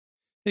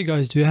Hey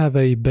guys, do you have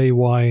a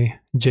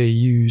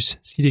BYJUS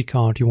CD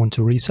card you want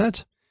to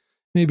reset?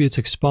 Maybe it's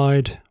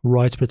expired,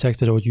 write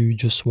protected, or you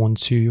just want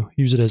to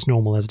use it as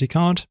normal SD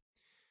card.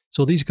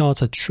 So these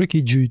cards are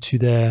tricky due to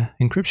their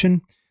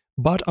encryption,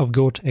 but I've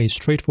got a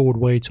straightforward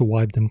way to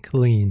wipe them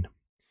clean.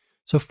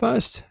 So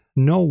first,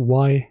 know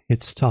why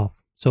it's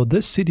tough. So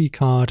this CD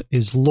card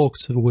is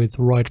locked with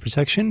write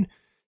protection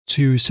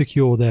to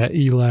secure their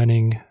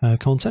e-learning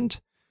content.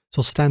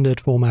 So standard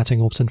formatting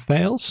often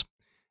fails.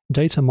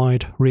 Data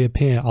might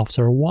reappear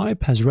after a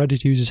wipe, as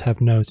Reddit users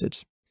have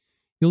noted.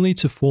 You'll need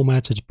to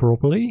format it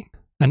properly,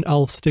 and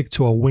I'll stick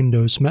to a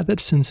Windows method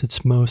since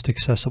it's most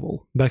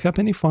accessible. Backup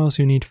any files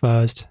you need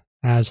first,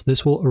 as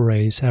this will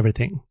erase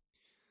everything.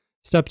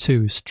 Step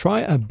 2.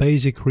 Try a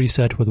basic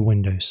reset with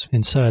Windows.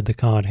 Insert the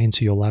card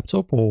into your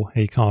laptop or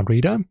a card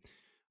reader.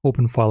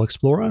 Open File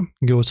Explorer,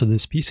 go to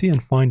this PC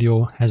and find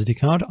your SD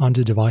card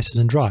under Devices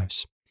and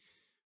Drives.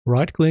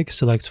 Right-click,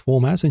 select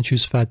Format and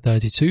choose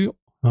FAT32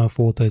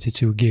 for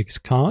 32 gigs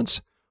cards,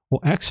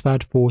 or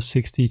exFAT for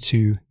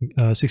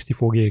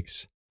 64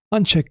 gigs.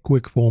 Uncheck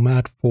Quick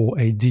Format for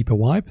a deeper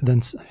wipe,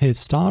 then hit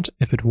Start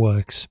if it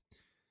works.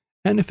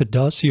 And if it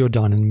does, you're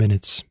done in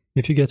minutes.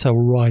 If you get a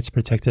write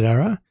protected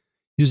error,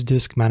 use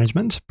Disk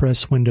Management,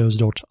 press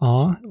Windows plus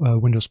R,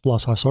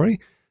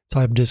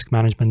 type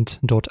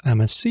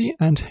diskmanagement.msc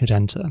and hit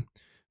Enter.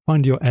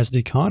 Find your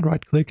SD card,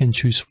 right-click and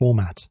choose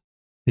Format,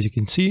 as you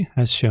can see,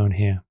 as shown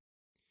here.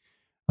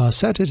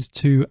 Set it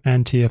to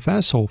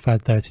NTFS or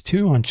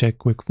FAT32, uncheck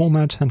Quick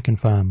Format and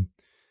confirm.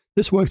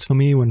 This worked for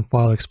me when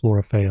File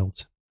Explorer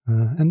failed.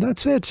 And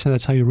that's it.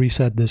 That's how you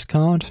reset this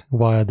card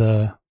via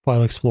the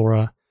File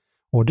Explorer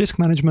or Disk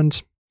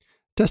Management.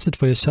 Test it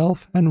for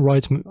yourself and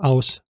write to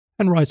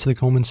the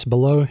comments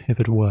below if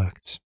it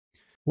worked.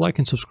 Like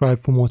and subscribe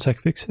for more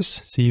tech fixes.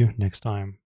 See you next time.